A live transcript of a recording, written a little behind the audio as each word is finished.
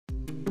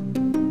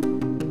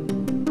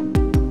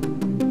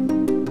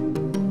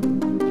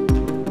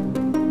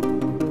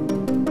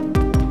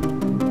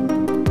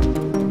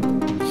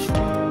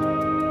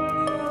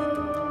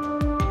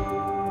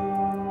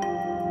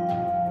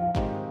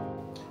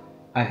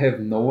have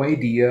no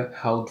idea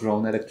how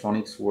drone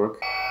electronics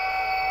work.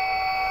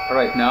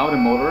 Right now the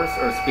motors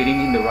are spinning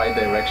in the right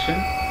direction.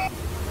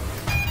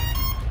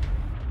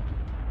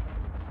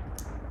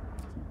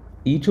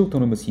 Each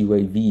autonomous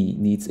UAV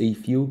needs a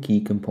few key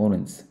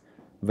components.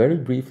 Very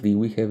briefly,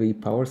 we have a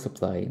power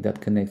supply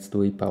that connects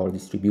to a power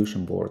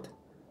distribution board.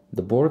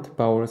 The board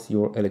powers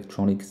your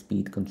electronic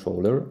speed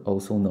controller,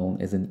 also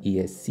known as an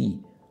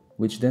ESC,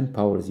 which then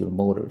powers your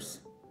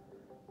motors.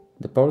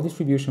 The power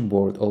distribution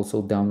board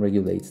also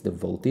downregulates the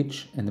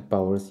voltage and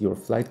powers your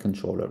flight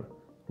controller,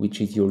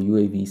 which is your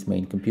UAV's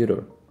main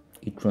computer.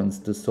 It runs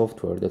the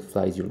software that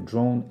flies your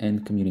drone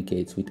and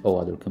communicates with all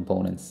other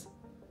components.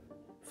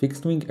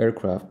 Fixed-wing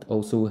aircraft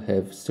also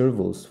have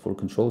servos for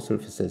control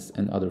surfaces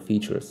and other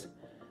features.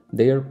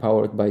 They are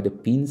powered by the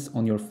pins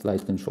on your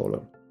flight controller,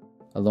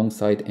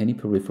 alongside any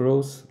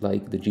peripherals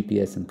like the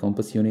GPS and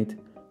compass unit,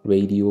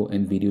 radio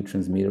and video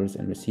transmitters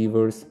and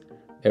receivers,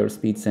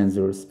 airspeed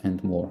sensors,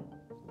 and more.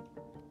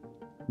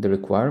 The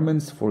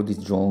requirements for this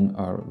drone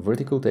are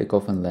vertical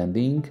takeoff and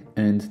landing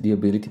and the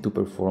ability to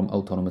perform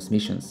autonomous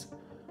missions.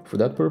 For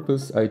that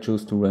purpose, I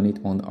chose to run it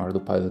on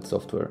ArduPilot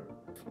software.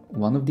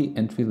 One of the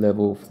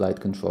entry-level flight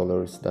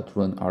controllers that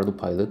run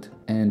ArduPilot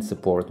and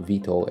support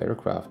VTOL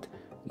aircraft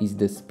is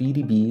the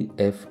SpeedyBee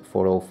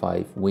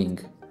F405 wing.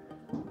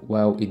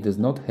 While it does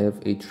not have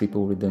a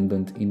triple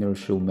redundant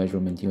inertial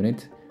measurement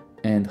unit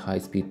and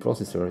high-speed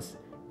processors,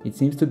 it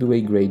seems to do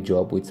a great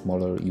job with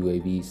smaller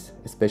UAVs,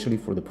 especially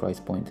for the price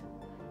point.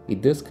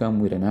 It does come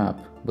with an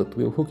app, but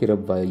we'll hook it up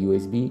via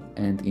USB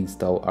and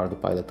install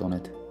ArduPilot on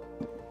it.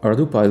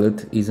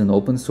 ArduPilot is an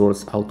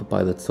open-source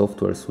autopilot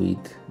software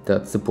suite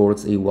that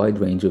supports a wide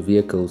range of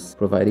vehicles,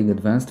 providing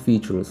advanced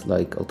features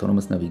like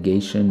autonomous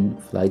navigation,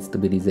 flight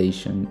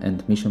stabilization,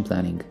 and mission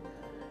planning.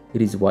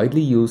 It is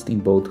widely used in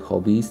both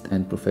hobbyist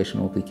and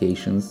professional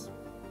applications.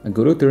 A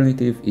good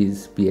alternative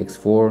is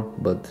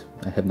PX4, but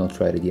I have not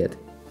tried it yet.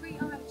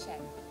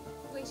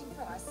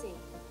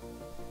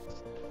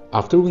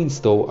 After we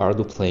install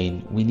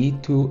ArduPlane, we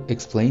need to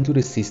explain to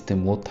the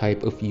system what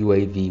type of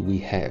UAV we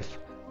have.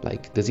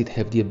 Like, does it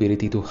have the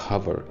ability to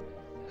hover?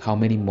 How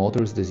many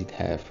motors does it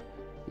have?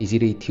 Is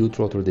it a tilt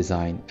rotor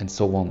design? And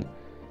so on.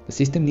 The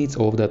system needs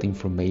all of that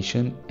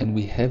information, and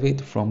we have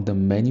it from the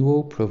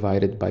manual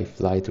provided by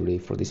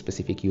Flightery for this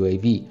specific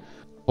UAV.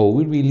 All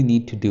we really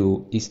need to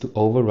do is to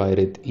override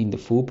it in the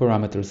full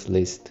parameters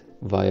list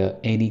via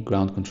any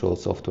ground control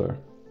software.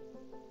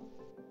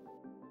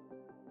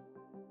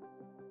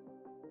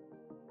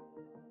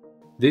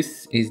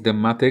 This is the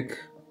Matek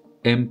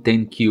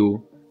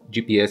M10Q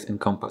GPS and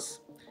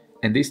compass,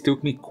 and this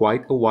took me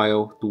quite a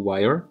while to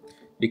wire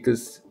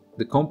because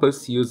the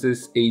compass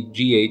uses a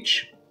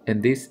GH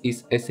and this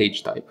is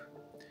SH type.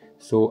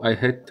 So I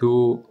had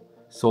to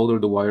solder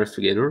the wires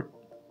together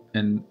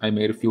and I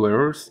made a few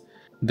errors.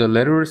 The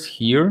letters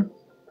here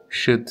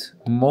should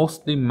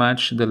mostly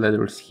match the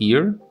letters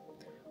here,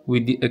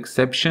 with the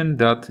exception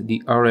that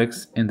the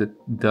RX and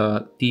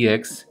the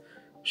TX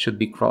should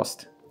be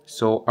crossed.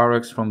 So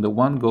RX from the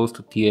one goes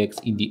to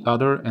TX in the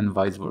other and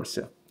vice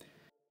versa.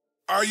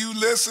 Are you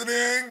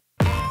listening?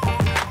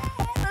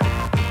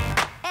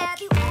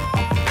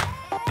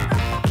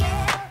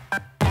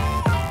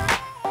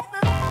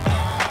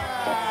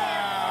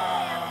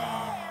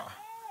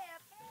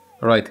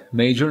 Alright,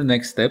 major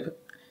next step.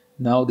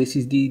 Now this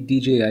is the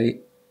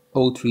DJI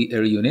O3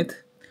 Air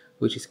Unit,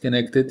 which is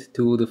connected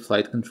to the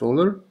flight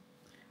controller,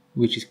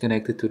 which is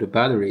connected to the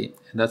battery.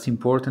 And that's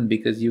important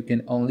because you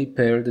can only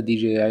pair the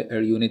DJI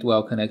Air Unit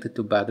while connected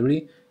to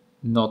battery,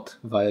 not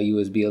via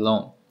USB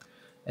alone.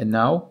 And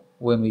now,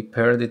 when we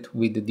paired it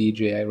with the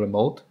DJI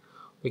remote,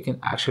 we can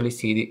actually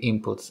see the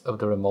inputs of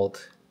the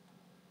remote.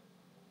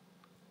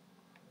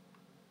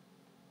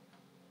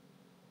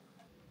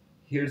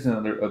 Here's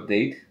another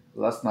update.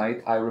 Last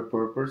night I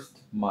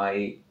repurposed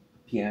my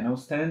piano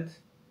stand,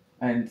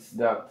 and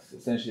that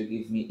essentially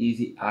gives me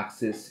easy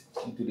access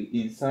into the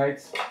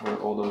insides where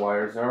all the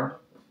wires are,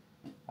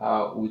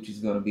 which is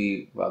going to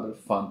be rather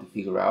fun to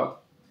figure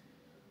out.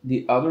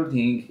 The other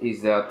thing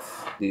is that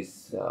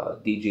this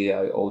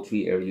DJI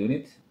O3 Air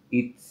Unit,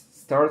 it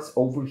starts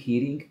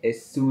overheating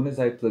as soon as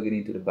I plug it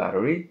into the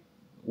battery,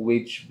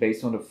 which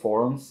based on the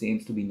forums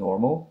seems to be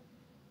normal.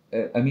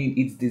 I mean,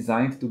 it's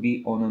designed to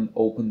be on an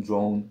open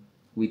drone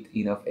with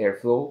enough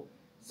airflow,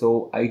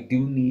 so I do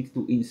need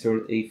to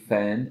insert a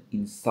fan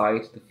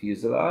inside the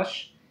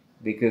fuselage,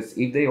 because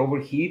if they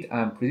overheat,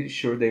 I'm pretty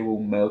sure they will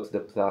melt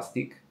the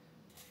plastic.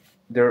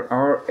 There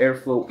are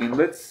airflow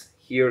inlets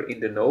here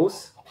in the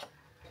nose,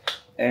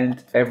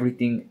 and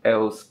everything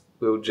else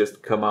will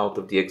just come out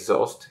of the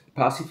exhaust.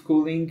 Passive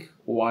cooling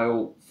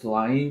while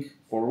flying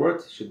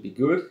forward should be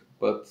good,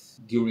 but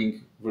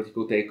during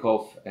vertical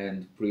takeoff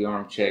and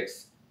pre-arm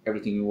checks,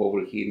 everything will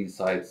overheat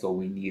inside, so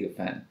we need a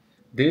fan.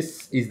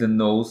 This is the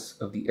nose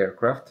of the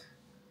aircraft,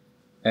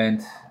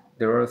 and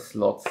there are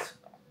slots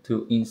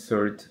to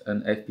insert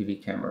an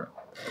FPV camera.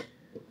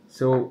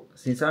 So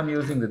since I'm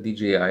using the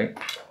DJI,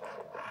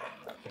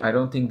 I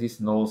don't think this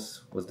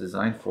nose was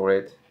designed for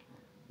it,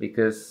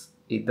 because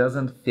it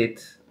doesn't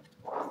fit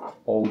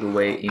all the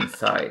way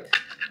inside.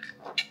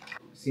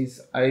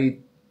 Since I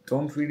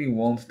don't really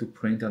want to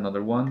print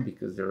another one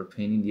because they're a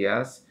pain in the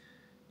ass,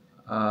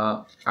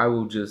 I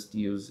will just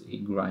use a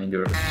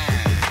grinder.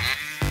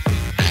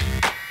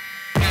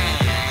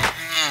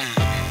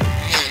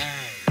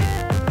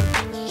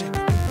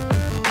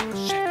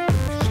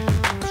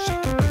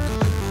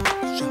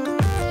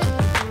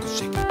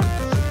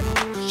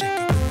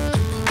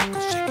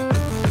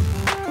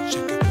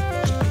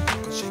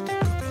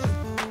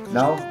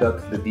 Now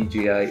that the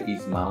DJI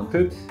is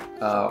mounted,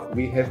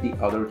 we have the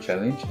other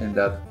challenge, and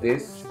that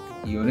this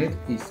unit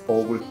is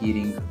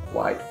overheating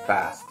quite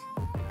fast.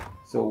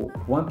 So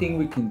one thing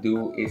we can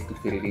do is to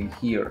fit it in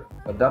here,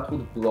 but that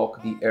would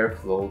block the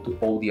airflow to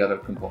all the other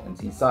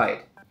components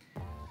inside.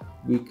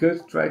 We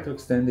could try to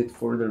extend it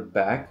further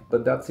back,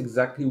 but that's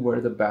exactly where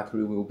the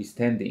battery will be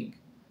standing.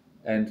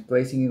 And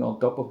placing it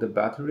on top of the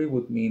battery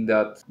would mean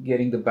that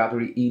getting the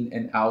battery in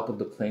and out of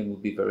the plane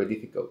would be very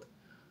difficult.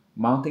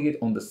 Mounting it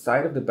on the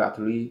side of the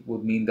battery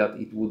would mean that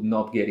it would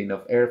not get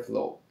enough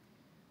airflow.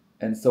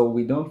 And so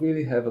we don't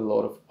really have a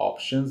lot of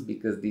options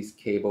because this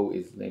cable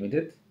is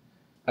limited.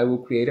 I will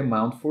create a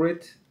mount for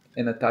it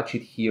and attach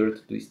it here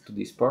to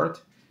this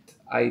part.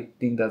 I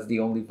think that's the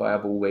only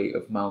viable way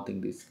of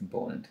mounting this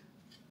component.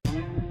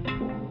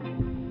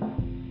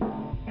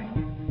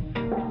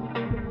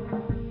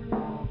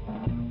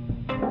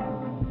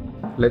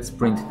 Let's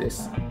print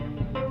this.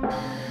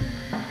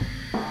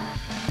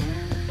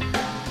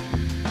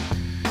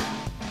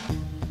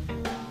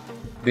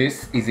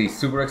 This is a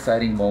super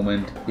exciting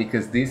moment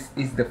because this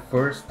is the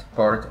first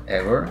part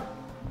ever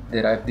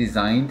that I've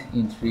designed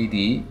in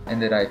 3D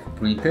and that I've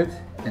printed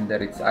and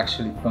that it's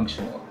actually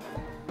functional.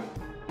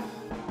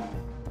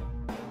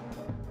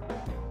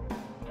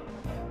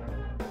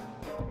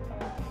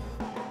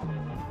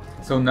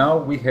 So now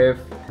we have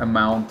a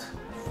mount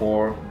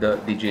for the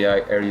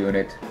DJI Air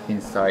Unit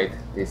inside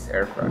this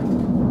aircraft.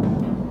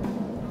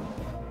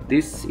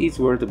 This is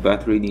where the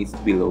battery needs to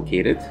be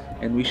located,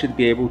 and we should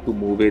be able to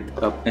move it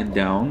up and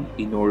down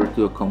in order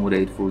to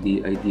accommodate for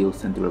the ideal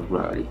center of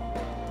gravity.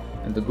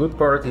 And the good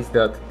part is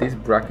that this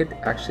bracket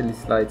actually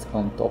slides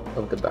on top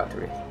of the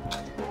battery,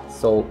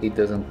 so it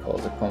doesn't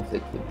cause a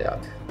conflict with that.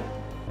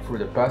 For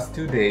the past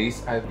 2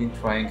 days, I've been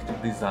trying to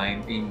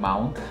design a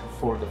mount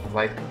for the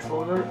flight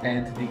controller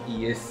and the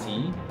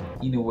ESC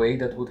in a way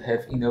that would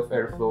have enough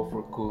airflow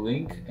for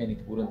cooling and it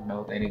wouldn't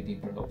melt any the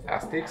internal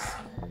plastics.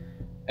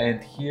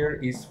 And here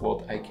is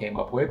what I came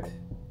up with.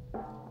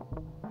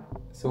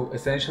 So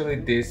essentially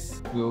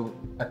this will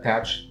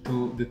attach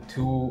to the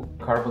 2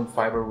 carbon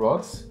fiber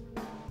rods,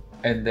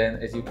 and then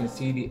as you can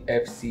see the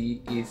FC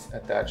is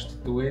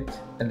attached to it,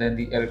 and then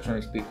the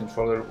electronic speed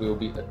controller will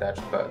be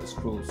attached by the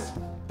screws.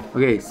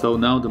 Okay, so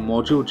now the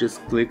module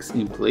just clicks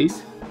in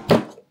place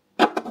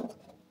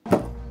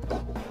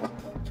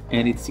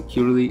and it's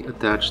securely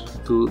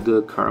attached to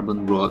the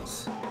carbon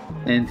rods.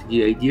 And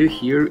the idea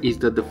here is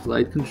that the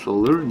flight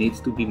controller needs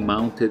to be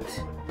mounted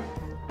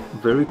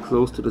very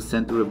close to the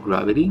center of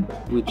gravity,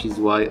 which is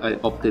why I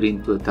opted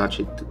in to attach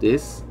it to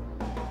this.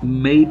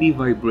 Maybe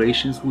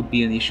vibrations would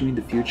be an issue in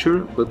the future,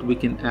 but we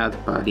can add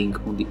padding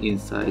on the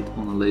inside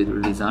on a later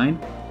design.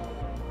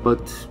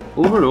 But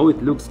overall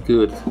it looks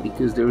good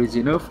because there is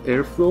enough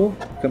airflow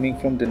coming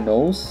from the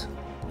nose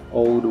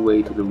all the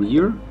way to the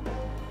rear.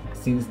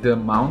 Since the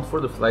mount for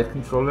the flight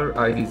controller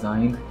I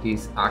designed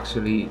is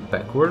actually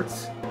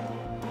backwards,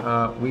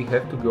 we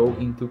have to go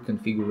into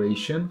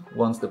configuration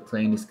once the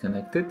plane is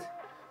connected,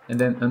 and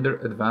then under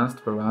advanced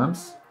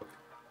params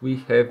we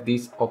have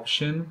this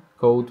option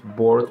called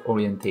board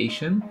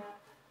orientation,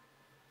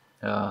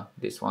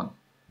 this one.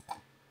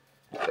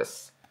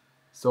 Yes.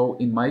 So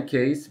in my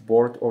case,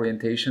 board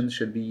orientation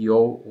should be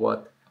yaw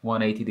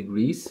 180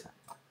 degrees.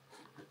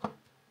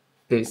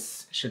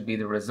 This should be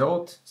the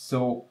result.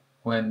 So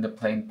when the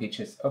plane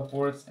pitches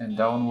upwards and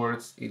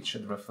downwards, it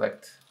should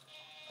reflect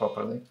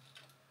properly.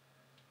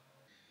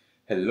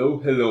 Hello,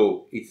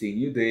 hello! It's a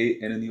new day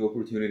and a new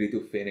opportunity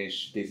to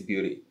finish this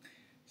beauty.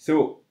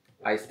 So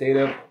I stayed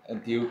up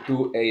until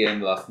 2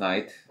 AM last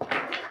night,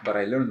 but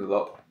I learned a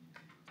lot.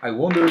 I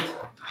wondered,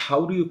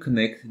 how do you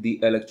connect the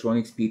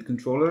electronic speed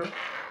controller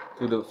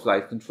to the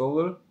flight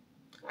controller?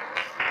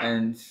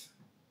 And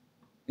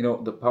you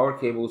know, the power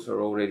cables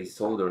are already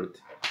soldered,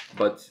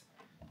 but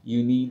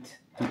you need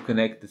to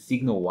connect the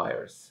signal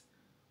wires,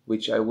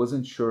 which I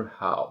wasn't sure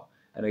how.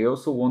 And I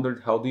also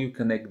wondered, how do you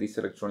connect this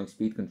electronic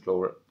speed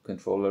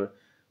controller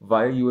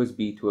via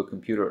USB to a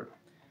computer?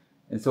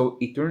 And so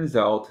it turns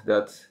out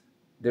that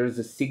there is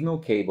a signal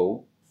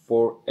cable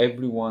for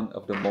every one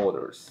of the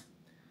motors.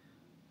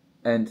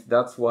 And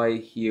that's why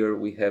here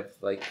we have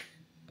like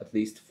at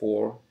least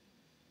 4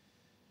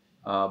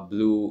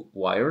 blue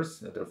wires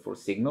that are for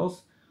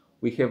signals.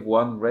 We have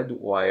 1 red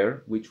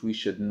wire which we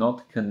should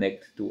not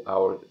connect to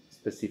our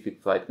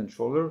specific flight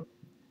controller.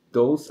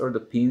 Those are the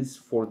pins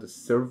for the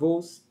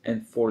servos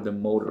and for the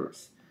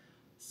motors.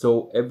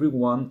 So every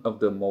one of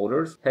the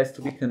motors has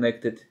to be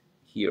connected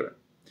here.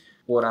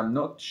 What I'm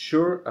not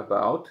sure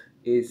about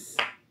is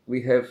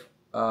we have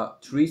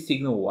 3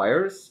 signal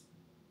wires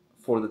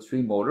for the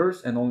 3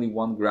 motors and only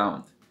 1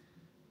 ground.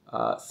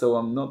 So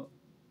I'm not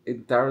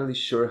entirely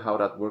sure how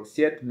that works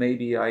yet.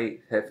 Maybe I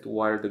have to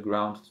wire the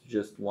ground to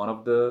just one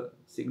of the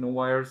signal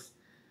wires,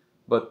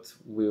 but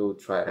we'll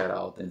try that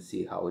out and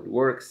see how it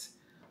works.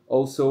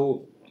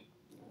 Also,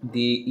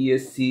 the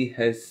ESC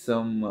has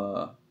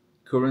some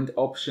current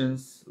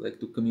options, like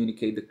to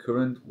communicate the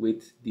current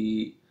with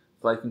the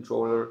flight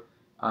controller.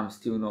 I'm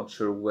still not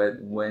sure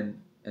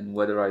when and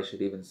whether I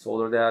should even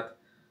solder that,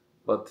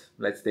 but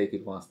let's take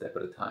it one step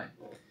at a time.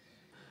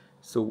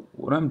 So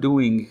what I'm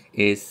doing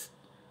is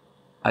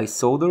I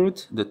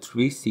soldered the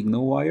 3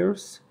 signal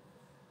wires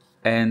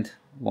and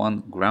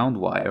 1 ground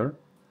wire,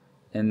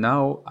 and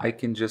now I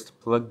can just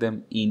plug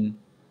them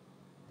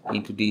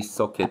into these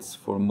sockets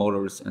for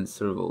motors and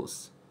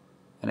servos.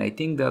 And I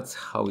think that's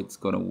how it's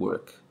gonna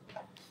work.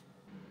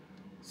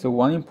 So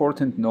one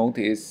important note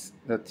is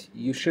that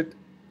you should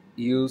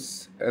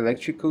use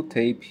electrical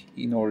tape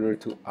in order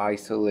to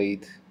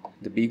isolate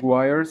the big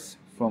wires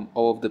from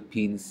all of the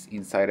pins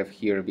inside of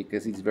here,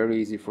 because it's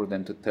very easy for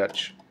them to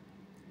touch.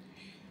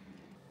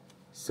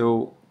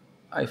 So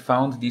I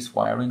found this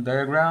wiring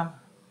diagram,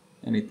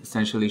 and it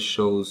essentially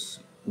shows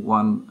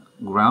 1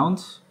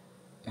 ground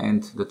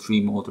and the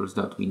 3 motors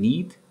that we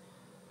need,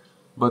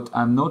 but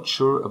I'm not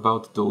sure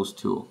about those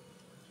 2.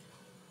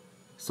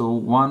 So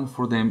one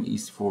for them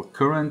is for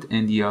current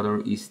and the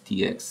other is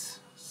TX.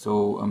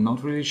 So I'm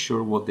not really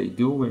sure what they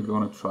do. We're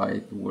gonna try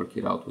to work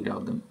it out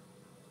without them.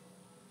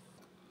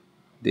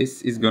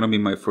 This is gonna be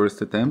my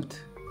first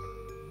attempt.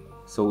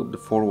 So the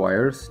 4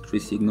 wires, 3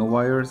 signal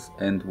wires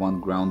and 1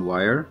 ground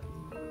wire,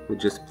 we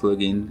just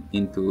plug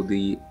into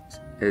the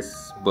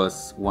S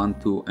bus 1,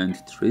 2 and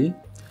 3,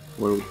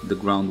 where the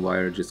ground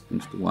wire just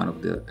comes to one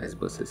of the S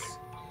buses.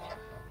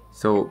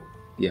 So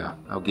yeah,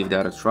 I'll give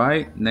that a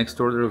try. Next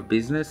order of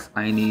business,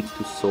 I need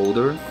to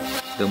solder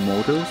the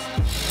motors.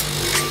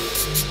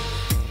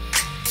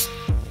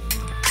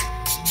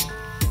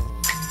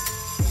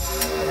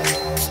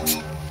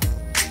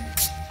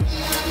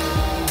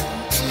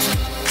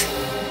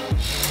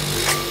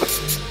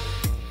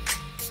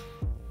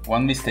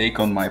 One mistake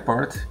on my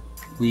part.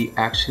 We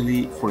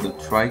actually, for the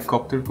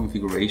tricopter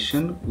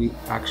configuration, we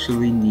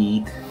actually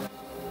need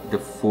the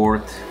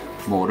 4th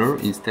motor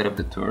instead of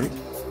the 3rd.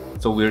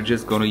 So we're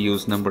just gonna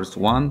use numbers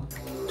 1,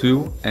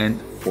 2 and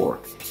 4.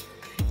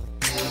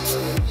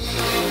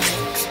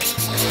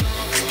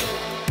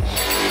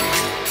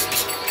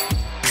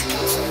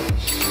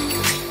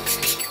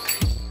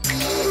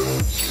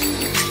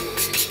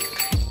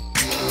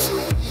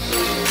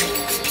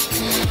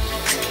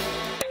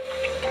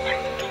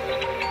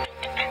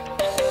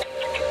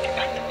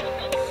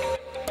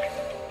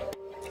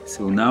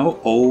 So now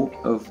all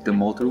of the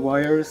motor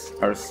wires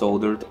are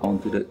soldered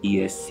onto the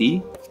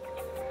ESC.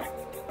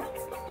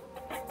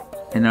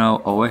 And now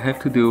all I have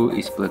to do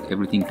is plug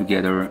everything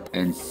together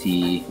and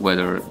see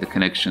whether the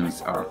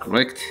connections are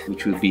correct,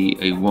 which would be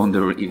a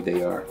wonder if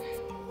they are,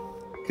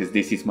 because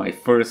this is my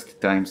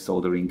first time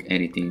soldering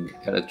anything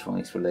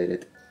electronics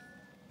related.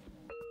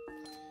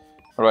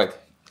 Alright,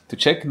 to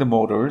check the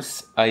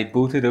motors, I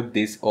booted up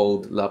this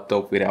old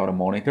laptop without a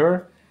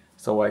monitor,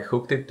 so I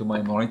hooked it to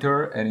my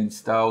monitor and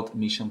installed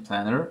Mission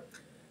Planner.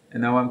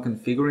 And now I'm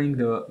configuring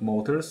the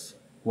motors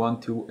 1,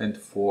 2 and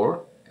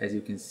 4, as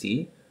you can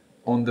see,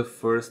 on the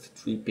first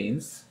 3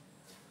 pins.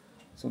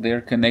 So they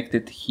are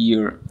connected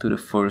here to the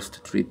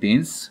first 3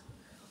 pins,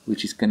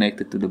 which is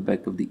connected to the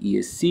back of the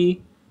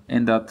ESC,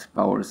 and that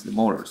powers the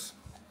motors.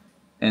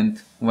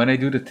 And when I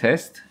do the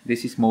test,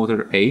 this is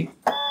motor A.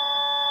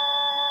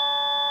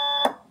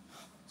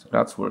 So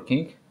that's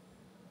working.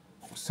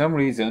 For some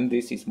reason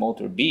this is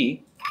motor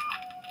B,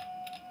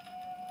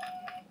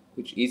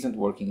 which isn't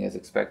working as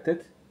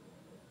expected.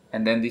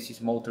 And then this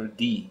is motor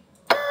D,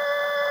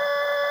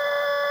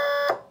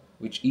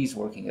 which is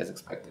working as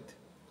expected.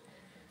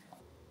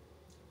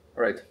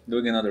 Alright,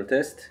 doing another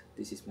test.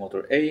 This is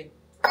motor A.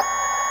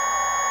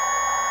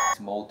 It's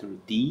motor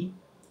D.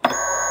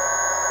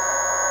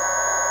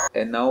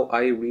 And now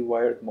I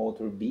rewired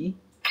motor B.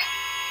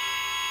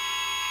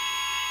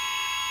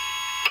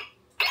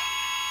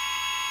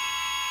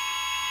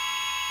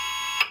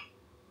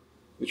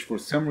 Which for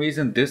some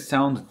reason does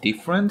sound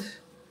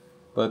different,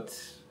 but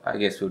I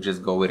guess we'll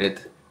just go with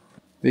it.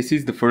 This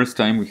is the first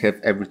time we have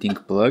everything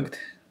plugged.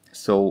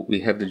 So we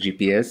have the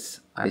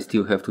GPS, I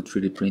still have to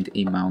 3D print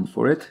a mount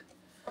for it.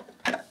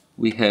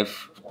 We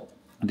have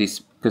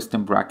this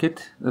custom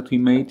bracket that we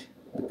made,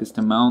 the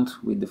custom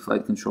mount with the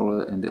flight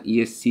controller and the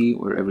ESC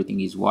where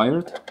everything is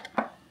wired.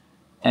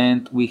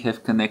 And we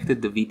have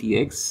connected the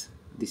VTX,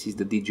 this is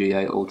the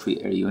DJI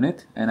O3 Air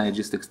Unit, and I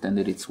just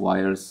extended its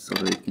wires so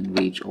that it can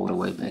reach all the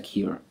way back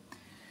here.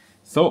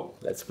 So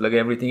let's plug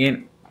everything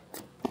in.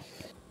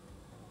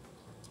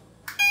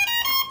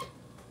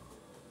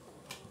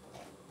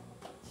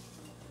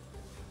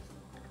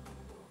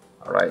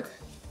 Alright,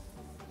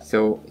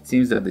 so it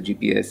seems that the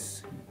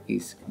GPS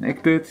is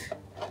connected,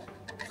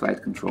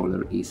 flight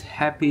controller is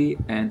happy,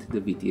 and the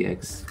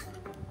VTX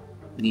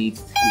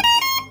needs its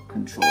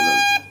controller.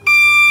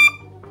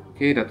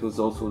 Okay, that was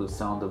also the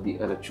sound of the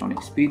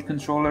electronic speed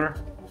controller.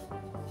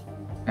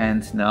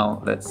 And now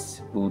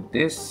let's boot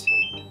this.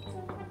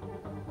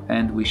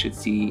 And we should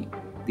see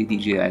the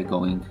DJI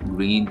going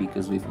green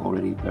because we've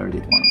already paired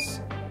it once.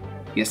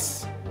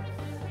 Yes.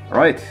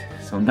 Alright,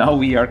 so now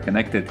we are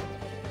connected.